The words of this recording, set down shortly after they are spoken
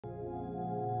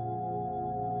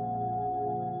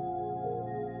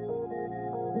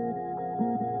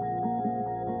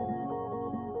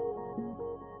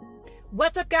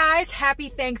What's up, guys? Happy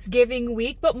Thanksgiving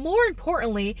week, but more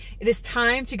importantly, it is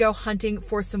time to go hunting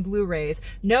for some Blu-rays.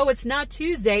 No, it's not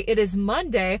Tuesday, it is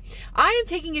Monday. I am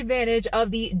taking advantage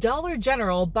of the Dollar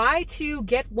General buy two,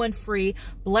 get one free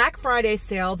Black Friday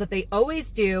sale that they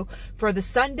always do for the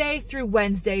Sunday through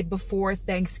Wednesday before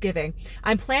Thanksgiving.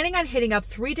 I'm planning on hitting up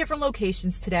 3 different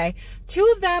locations today.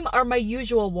 2 of them are my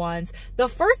usual ones. The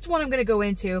first one I'm going to go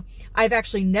into, I've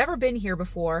actually never been here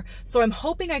before, so I'm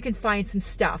hoping I can find some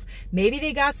stuff. Maybe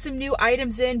they got some new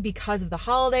items in because of the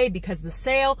holiday, because of the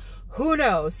sale, who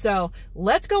knows? So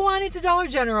let's go on into Dollar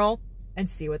General and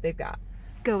see what they've got.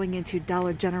 Going into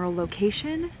Dollar General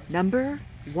location number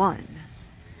 1.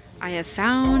 I have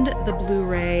found the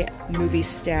Blu-ray movie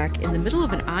stack in the middle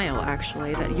of an aisle,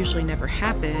 actually. That usually never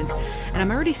happens. And I'm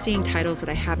already seeing titles that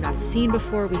I have not seen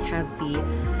before. We have the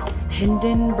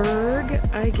Hindenburg,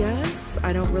 I guess.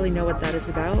 I don't really know what that is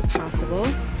about. Possible.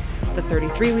 The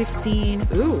 33 we've seen.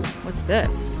 Ooh, what's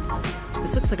this?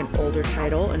 This looks like an older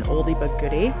title, an oldie but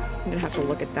goodie. I'm gonna have to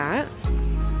look at that.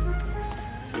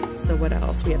 So what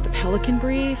else? We have the Pelican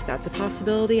Brief. That's a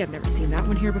possibility. I've never seen that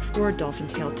one here before. Dolphin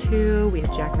Tale 2. We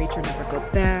have Jack Reacher, Never Go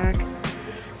Back.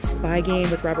 Spy Game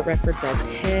with Robert Redford, Brad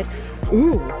Pitt.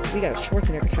 Ooh, we got a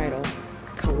Schwarzenegger title.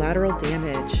 Collateral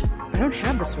Damage. I don't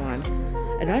have this one.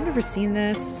 And I've never seen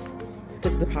this.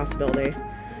 This is a possibility.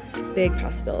 Big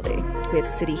possibility. We have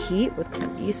City Heat with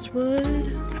Clint Eastwood.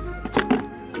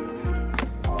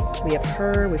 We have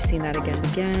Her. We've seen that again and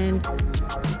again.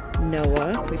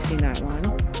 Noah. We've seen that one.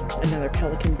 Another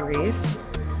Pelican Brief.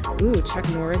 Ooh, Chuck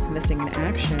Norris Missing in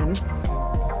Action.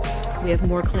 We have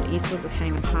more Clint Eastwood with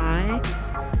Hang 'em High.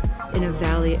 In a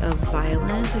Valley of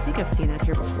Violence. I think I've seen that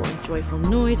here before. Joyful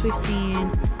Noise we've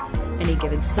seen. Any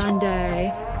Given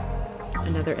Sunday.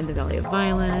 Another In the Valley of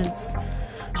Violence.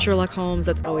 Sherlock Holmes,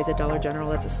 that's always a Dollar General,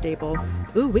 that's a staple.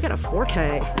 Ooh, we got a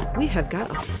 4K. We have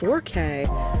got a 4K.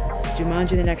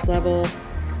 Jumanji The Next Level,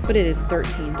 but it is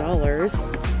 $13.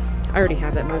 I already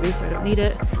have that movie, so I don't need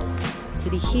it.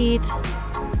 City Heat,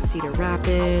 Cedar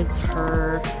Rapids,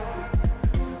 Her,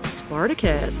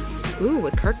 Spartacus. Ooh,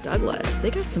 with Kirk Douglas.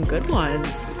 They got some good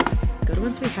ones. Good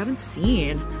ones we haven't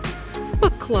seen.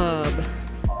 Book Club.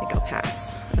 I think I'll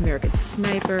pass. American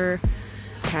Sniper.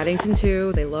 Paddington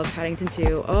 2. They love Paddington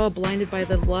 2. Oh, Blinded by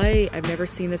the Light. I've never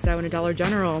seen this out in a Dollar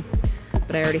General,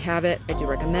 but I already have it. I do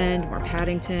recommend more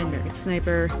Paddington, American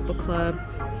Sniper, Book Club.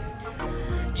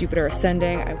 Jupiter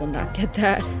Ascending. I will not get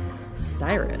that.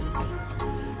 Cyrus.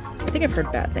 I think I've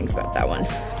heard bad things about that one.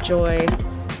 Joy.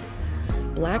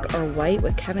 Black or White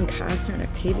with Kevin Costner and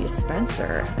Octavia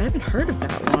Spencer. I haven't heard of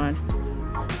that one.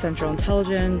 Central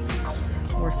Intelligence.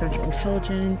 More Central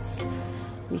Intelligence.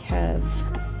 We have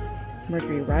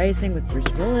Mercury Rising with Bruce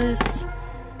Willis.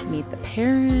 Meet the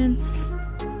Parents.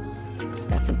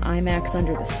 Got some IMAX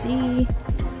Under the Sea.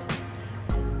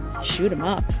 Shoot 'em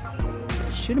Up.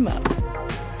 Shoot 'em Up.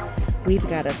 We've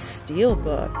got a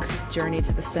Steelbook, Journey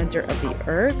to the Center of the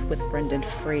Earth with Brendan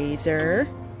Fraser.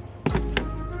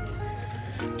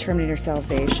 Terminator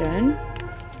Salvation.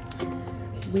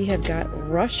 We have got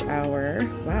Rush Hour.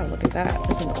 Wow, look at that.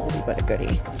 That's an oldie but a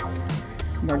goodie.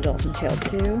 More Dolphin Tale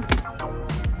 2.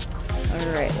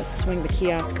 Alright, let's swing the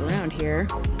kiosk around here.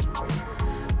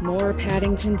 More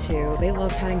Paddington 2. They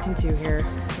love Paddington 2 here.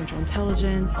 Central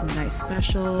Intelligence, Nice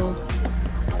Special,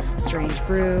 Strange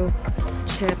Brew,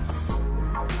 Chips,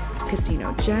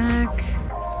 Casino Jack,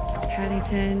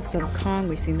 Paddington, Son of Kong,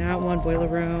 we've seen that one, Boiler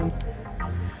Room,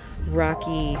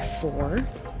 Rocky 4,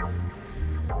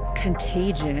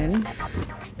 Contagion.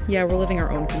 Yeah, we're living our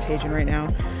own Contagion right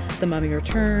now. The Mummy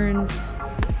Returns,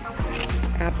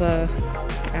 Appa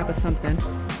something.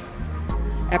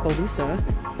 Appaloosa.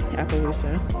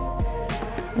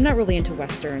 I'm not really into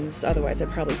Westerns, otherwise I'd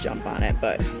probably jump on it,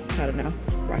 but I don't know.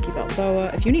 Rocky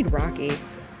Balboa. If you need Rocky,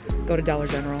 go to Dollar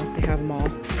General. They have them all,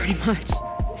 pretty much.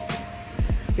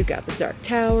 We've got The Dark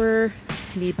Tower,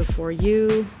 Me Before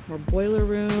You, more Boiler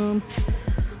Room,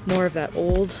 more of that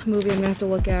old movie I'm gonna have to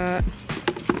look at.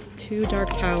 2 Dark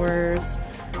Towers,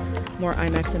 more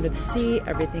IMAX Under the Sea,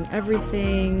 Everything,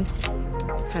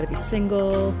 How to Be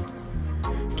Single,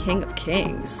 King of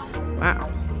Kings. Wow.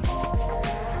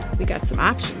 We got some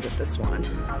options with this one.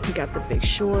 We got The Big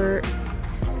Short,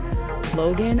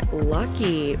 Logan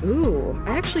Lucky. Ooh,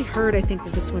 I actually heard, I think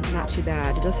that this one's not too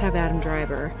bad. It does have Adam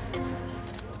Driver.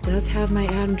 It does have my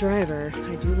Adam Driver.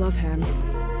 I do love him.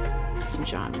 Some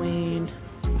John Wayne,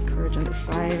 Courage Under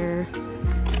Fire,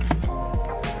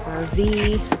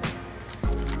 RV,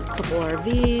 a couple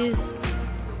RVs,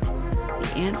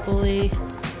 The Ant Bully.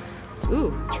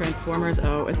 Ooh, Transformers.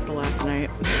 Oh, it's the last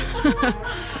night.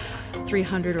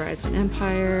 300 Rise of an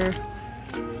Empire.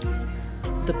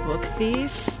 The Book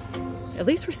Thief. At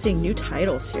least we're seeing new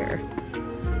titles here.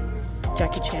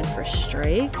 Jackie Chan First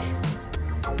Strike.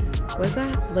 What was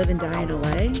that? Live and Die in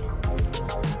LA.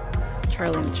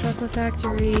 Charlie and the Chocolate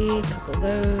Factory. A couple of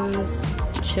those.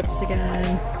 Chips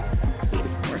again.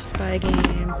 More Spy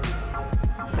Game.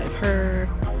 Fight Her.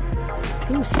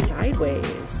 Ooh,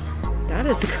 Sideways. That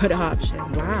is a good option.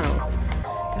 Wow.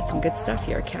 Got some good stuff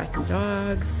here. Cats and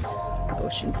Dogs.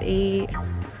 Ocean's 8.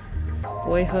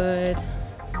 Boyhood.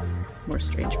 More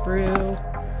Strange Brew.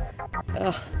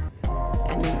 Ugh.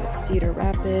 Ending with Cedar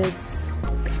Rapids.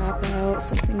 Cop Out.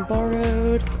 Something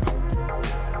Borrowed.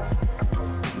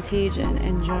 Contagion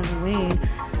and John Wayne.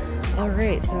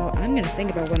 Alright, so I'm going to think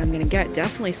about what I'm going to get.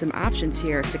 Definitely some options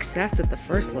here. Success at the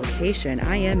first location.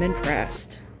 I am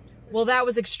impressed. Well, that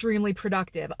was extremely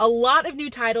productive. A lot of new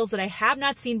titles that I have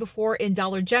not seen before in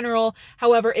Dollar General.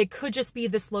 However, it could just be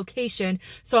this location.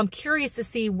 So I'm curious to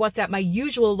see what's at my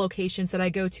usual locations that I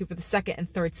go to for the second and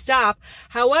third stop.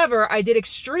 However, I did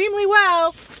extremely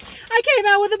well. I came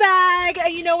out with a bag.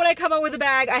 And you know when I come out with a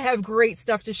bag, I have great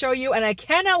stuff to show you and I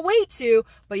cannot wait to,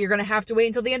 but you're going to have to wait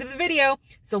until the end of the video.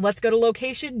 So let's go to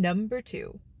location number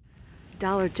 2.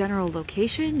 Dollar General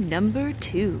location number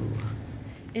 2.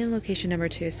 In location number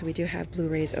 2, so we do have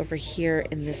Blu-rays over here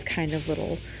in this kind of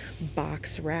little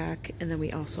box rack, and then we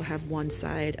also have one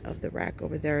side of the rack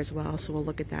over there as well, so we'll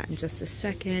look at that in just a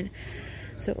second.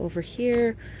 So over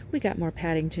here we got more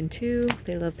Paddington 2.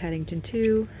 They love Paddington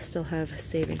 2. Still have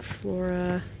Saving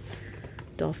Flora,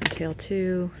 Dolphin Tale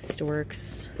 2,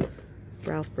 Storks,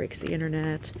 Ralph Breaks the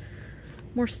Internet,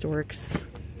 more Storks.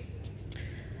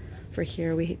 For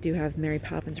here we do have Mary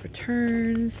Poppins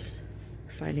Returns,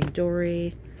 Finding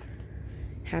Dory,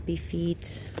 Happy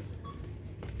Feet,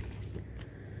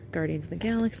 Guardians of the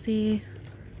Galaxy,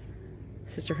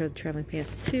 Sisterhood Traveling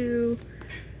Pants 2.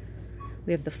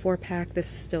 We have the 4-pack. This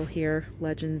is still here.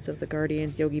 Legends of the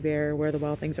Guardians, Yogi Bear, Where the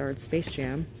Wild Things Are, and Space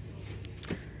Jam.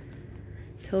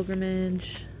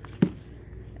 Pilgrimage,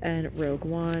 and Rogue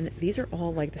One. These are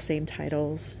all like the same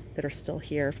titles that are still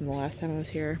here from the last time I was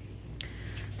here.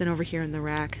 Then over here in the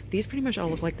rack, these pretty much all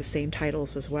look like the same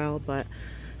titles as well, but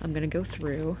I'm gonna go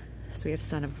through. So we have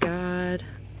Son of God,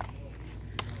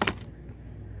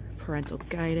 Parental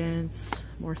Guidance,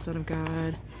 more Son of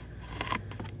God,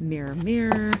 Mirror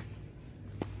Mirror,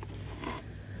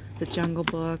 The Jungle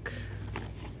Book.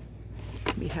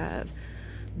 We have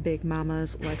Big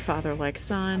Mamas Like Father Like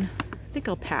Son. I think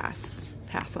I'll pass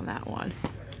on that one.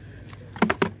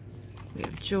 We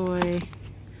have Joy,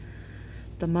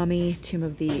 The Mummy, Tomb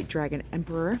of the Dragon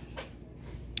Emperor,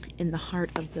 In the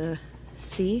Heart of the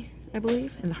Sea, I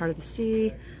believe, In the Heart of the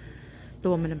Sea, The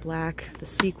Woman in Black, the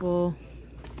sequel,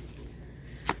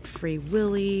 Free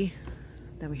Willy.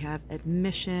 Then we have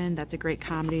Admission. That's a great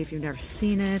comedy if you've never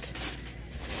seen it.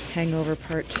 Hangover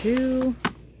Part 2,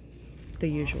 The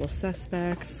Usual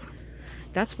Suspects.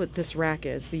 That's what this rack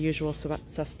is, The Usual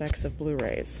Suspects of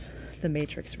Blu-rays. The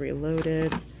Matrix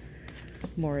Reloaded,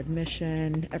 more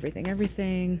Admission,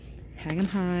 Everything, Hang 'em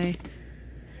High,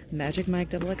 Magic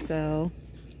Mike XXL,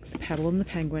 Petal and the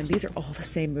Penguin. These are all the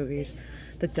same movies.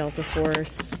 The Delta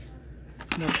Force,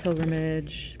 more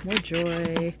Pilgrimage, more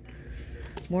Joy,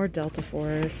 more Delta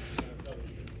Force,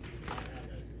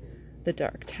 The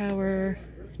Dark Tower,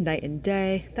 Night and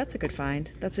Day. That's a good find.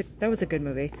 That was a good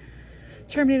movie.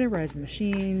 Terminator: Rise of the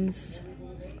Machines,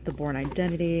 The Bourne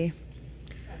Identity.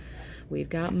 We've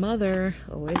got Mother,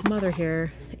 always Mother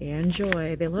here, and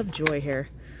Joy. They love Joy here.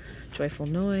 Joyful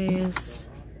Noise,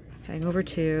 Hangover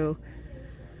 2,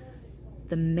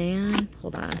 The Man,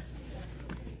 hold on.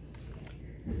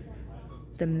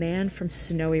 The Man from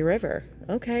Snowy River.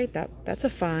 Okay, that's a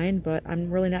find, but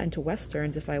I'm really not into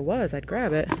Westerns. If I was, I'd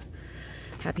grab it.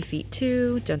 Happy Feet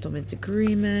 2, Gentleman's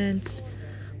Agreement,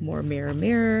 more Mirror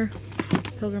Mirror,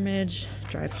 Pilgrimage,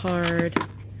 Drive Hard.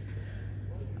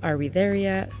 Are We There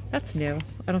Yet? That's new.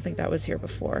 I don't think that was here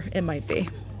before. It might be.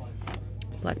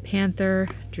 Black Panther,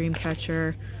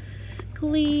 Dreamcatcher,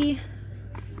 Glee,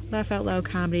 Laugh Out Loud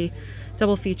Comedy,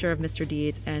 double feature of Mr.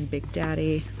 Deeds and Big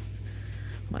Daddy,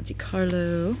 Monte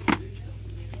Carlo.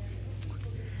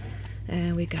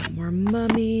 And we got more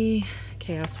Mummy,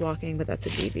 Chaos Walking, but that's a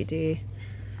DVD.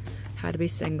 How to Be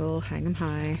Single, Hang 'em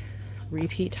High,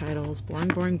 repeat titles,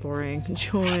 Boring,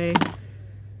 Joy.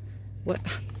 What?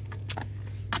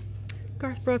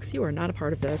 Garth Brooks, you are not a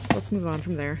part of this. Let's move on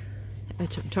from there.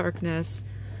 Edge of Darkness,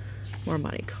 more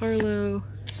Monte Carlo,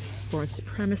 Born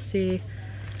Supremacy,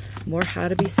 more How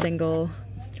to Be Single.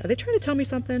 Are they trying to tell me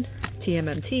something?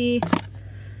 TMNT,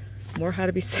 more How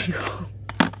to Be Single.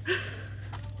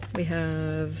 We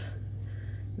have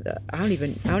the, I don't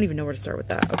even know where to start with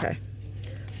that. Okay.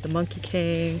 The Monkey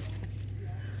King,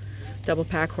 double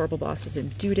pack, Horrible Bosses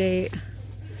and Due Date.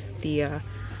 The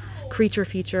creature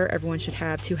feature, everyone should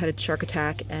have Two-Headed Shark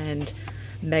Attack and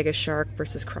Mega Shark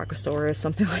versus Crocosaurus,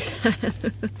 something like that.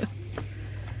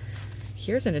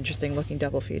 Here's an interesting looking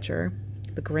double feature.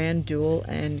 The Grand Duel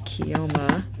and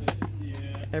Kioma.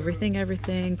 Everything,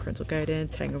 Everything, Parental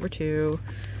Guidance, Hangover 2.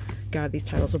 God, these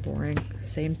titles are boring.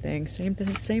 Same thing, same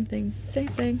thing, same thing, same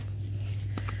thing.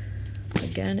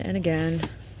 Again and again.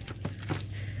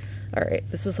 All right,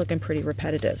 this is looking pretty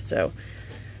repetitive, so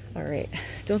all right.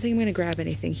 Don't think I'm gonna grab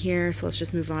anything here, so let's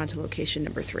just move on to location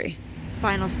number 3.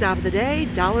 Final stop of the day,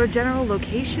 Dollar General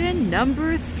location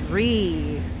number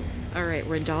 3. All right,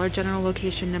 we're in Dollar General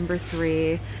location number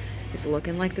 3. It's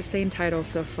looking like the same title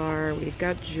so far. We've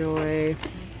got Joy.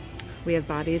 We have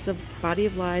Body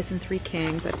of Lies and Three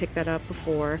Kings. I picked that up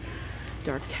before.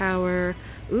 Dark Tower.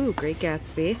 Ooh, Great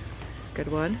Gatsby.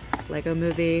 Good one. Lego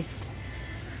Movie.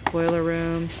 Boiler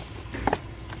Room.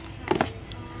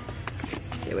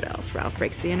 Let's see what else. Ralph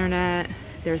Breaks the Internet.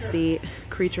 There's the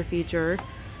creature feature.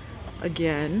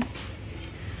 Again.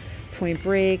 Point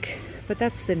Break. But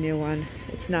that's the new one.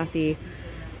 It's not the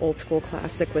old school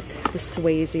classic with the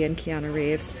Swayze and Keanu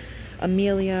Reeves.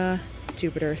 Amelia,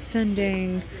 Jupiter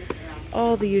Ascending,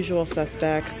 all the usual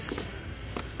suspects,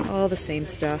 all the same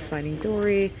stuff. Finding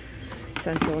Dory,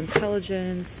 Central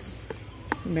Intelligence,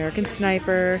 American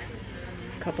Sniper,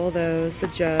 a couple of those. The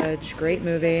Judge, great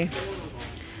movie.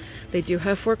 They do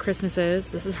have 4 Christmases.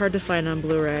 This is hard to find on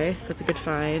Blu-ray, so it's a good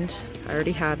find. I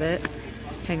already have it.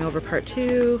 Hangover Part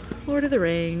 2, Lord of the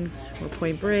Rings, more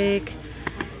Point Break,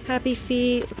 Happy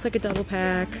Feet, looks like a double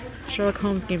pack, Sherlock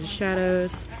Holmes Games of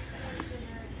Shadows,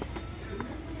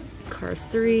 Cars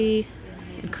 3,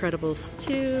 Incredibles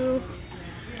 2,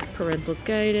 Parental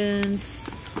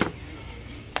Guidance,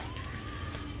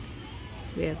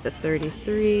 we have the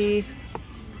 33,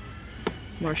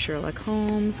 more Sherlock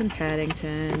Holmes and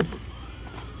Paddington,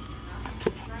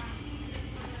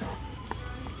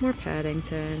 more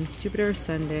Paddington, Jupiter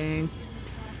Ascending,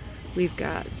 we've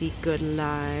got The Good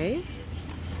Lie,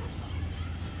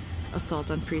 Assault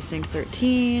on Precinct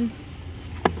 13,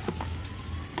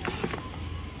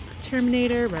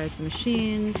 Terminator, Rise of the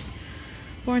Machines,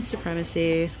 Born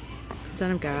Supremacy,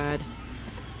 Son of God,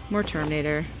 more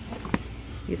Terminator.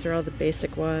 These are all the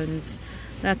basic ones.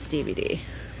 That's DVD.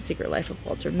 Secret Life of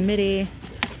Walter Mitty,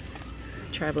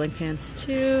 Traveling Pants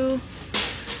 2.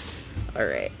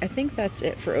 Alright, I think that's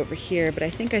it for over here, but I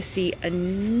think I see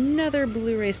another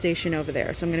Blu-ray station over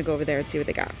there, so I'm going to go over there and see what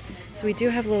they got. So we do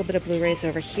have a little bit of Blu-rays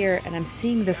over here, and I'm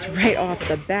seeing this right off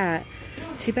the bat.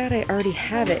 Too bad I already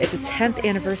have it. It's a 10th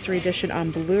anniversary edition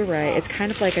on Blu-ray. It's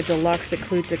kind of like a deluxe,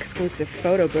 includes exclusive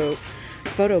photo book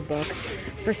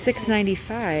for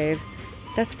 $6.95.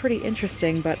 That's pretty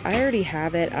interesting, but I already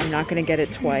have it. I'm not going to get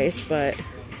it twice, but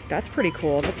that's pretty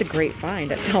cool. That's a great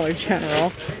find at Dollar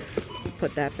General.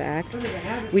 Put that back.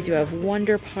 We do have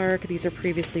Wonder Park. These are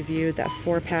previously viewed. That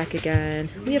 4-pack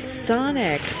again. We have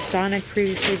Sonic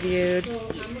previously viewed.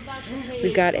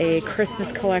 We've got a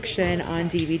Christmas collection on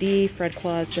DVD. Fred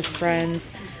Claus Just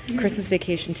Friends, Christmas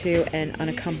Vacation 2, and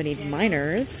Unaccompanied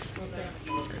Minors.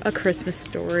 A Christmas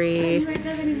Story.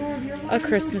 A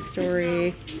Christmas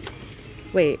Story.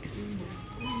 Wait,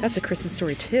 that's A Christmas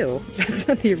Story 2. That's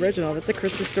not the original. That's A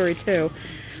Christmas Story 2.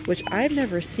 Which I've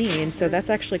never seen, so that's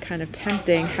actually kind of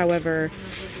tempting. However,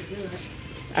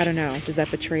 I don't know. Does that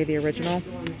betray the original?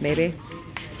 Maybe.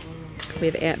 We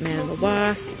have Ant-Man and the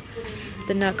Wasp,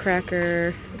 the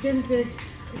Nutcracker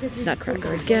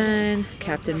again,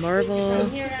 Captain Marvel,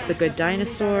 The Good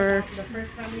Dinosaur,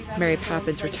 Mary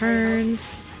Poppins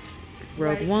Returns,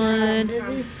 Rogue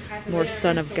One, more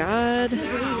Son of God,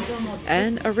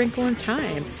 and A Wrinkle in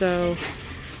Time. So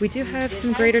we do have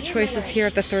some greater choices here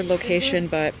at the 3rd location,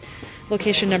 but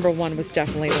location number 1 was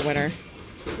definitely the winner.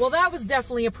 Well, that was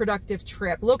definitely a productive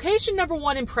trip. Location number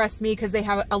 1 impressed me because they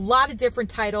have a lot of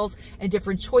different titles and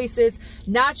different choices.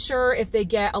 Not sure if they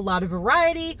get a lot of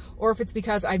variety or if it's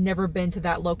because I've never been to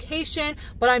that location,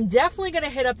 but I'm definitely going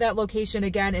to hit up that location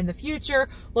again in the future.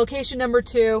 Location number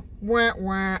 2,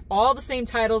 all the same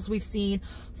titles we've seen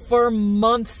for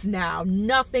months now.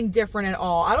 Nothing different at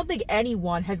all. I don't think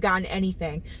anyone has gotten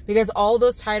anything because all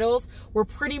those titles were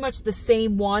pretty much the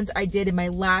same ones I did in my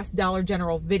last Dollar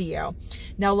General video.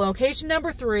 Now, location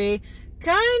number 3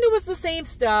 kind of was the same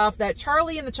stuff. That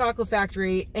Charlie and the Chocolate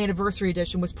Factory Anniversary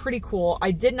Edition was pretty cool.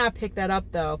 I did not pick that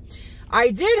up though. I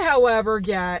did, however,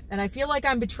 get, and I feel like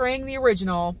I'm betraying the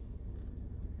original,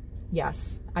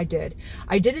 Yes, I did.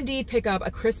 I did indeed pick up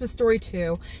A Christmas Story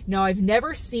 2. No, I've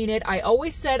never seen it. I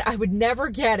always said I would never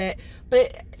get it,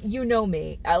 but you know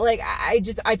me.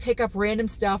 I pick up random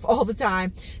stuff all the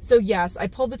time. So yes, I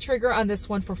pulled the trigger on this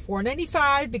one for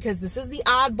 $4.95 because this is the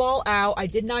oddball out. I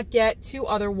did not get 2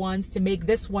 other ones to make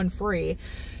this one free.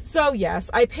 So yes,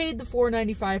 I paid the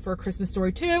 $4.95 for A Christmas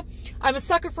Story 2. I'm a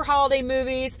sucker for holiday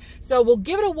movies, so we'll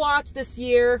give it a watch this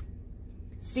year.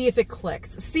 See if it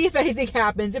clicks. See if anything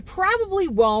happens. It probably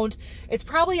won't. It's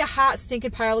probably a hot,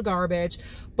 stinking pile of garbage,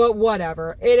 but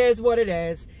whatever. It is what it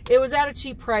is. It was at a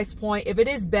cheap price point. If it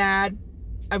is bad,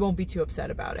 I won't be too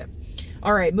upset about it.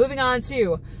 All right, moving on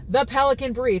to The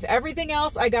Pelican Brief. Everything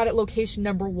else I got at location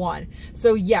number 1.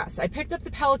 So yes, I picked up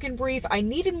The Pelican Brief. I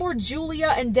needed more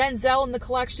Julia and Denzel in the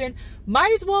collection.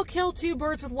 Might as well kill 2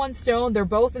 birds with 1 stone. They're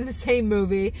both in the same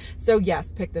movie. So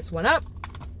yes, pick this one up.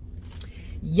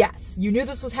 Yes, you knew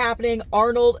this was happening.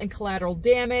 Arnold and Collateral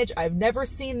Damage. I've never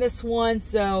seen this one,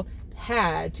 so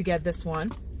had to get this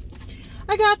one.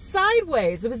 I got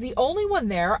Sideways. It was the only one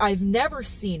there. I've never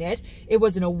seen it. It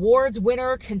was an awards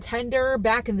winner, contender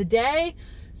back in the day,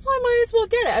 so I might as well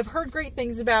get it. I've heard great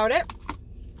things about it.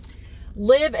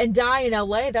 Live and Die in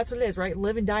LA. That's what it is, right?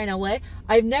 Live and Die in LA.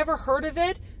 I've never heard of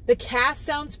it. The cast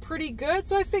sounds pretty good,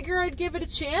 so I figure I'd give it a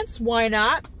chance. Why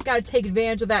not? Got to take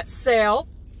advantage of that sale.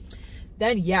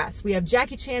 Then yes, we have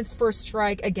Jackie Chan's First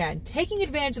Strike. Again, taking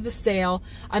advantage of the sale.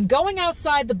 I'm going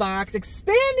outside the box,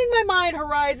 expanding my mind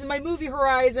horizon, my movie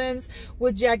horizons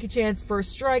with Jackie Chan's First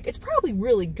Strike. It's probably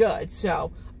really good,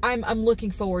 so I'm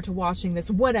looking forward to watching this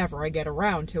whenever I get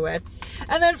around to it.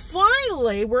 And then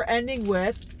finally, we're ending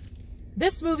with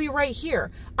this movie right here.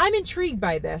 I'm intrigued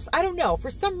by this. I don't know, for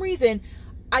some reason,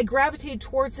 I gravitated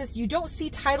towards this. You don't see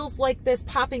titles like this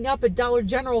popping up at Dollar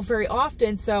General very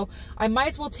often, so I might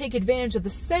as well take advantage of the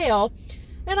sale,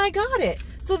 and I got it.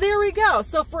 So there we go.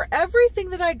 So for everything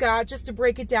that I got, just to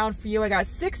break it down for you, I got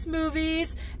 6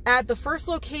 movies at the first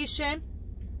location,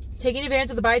 taking advantage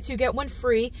of the buy 2 get 1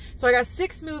 free. So I got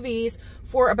 6 movies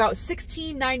for about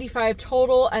 $16.95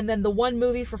 total, and then the 1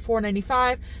 movie for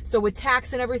 $4.95. So with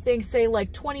tax and everything, say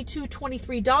like $22,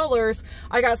 $23,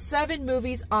 I got 7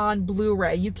 movies on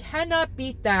Blu-ray. You cannot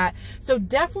beat that. So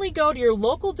definitely go to your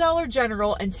local Dollar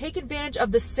General and take advantage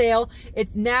of the sale.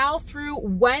 It's now through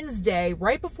Wednesday,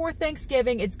 right before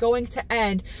Thanksgiving. It's going to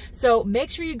end. So make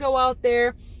sure you go out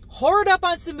there, hoard up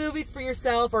on some movies for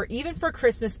yourself or even for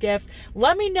Christmas gifts.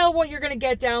 Let me know what you're going to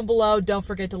get down below. Don't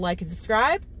forget to like and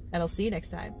subscribe, and I'll see you next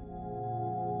time.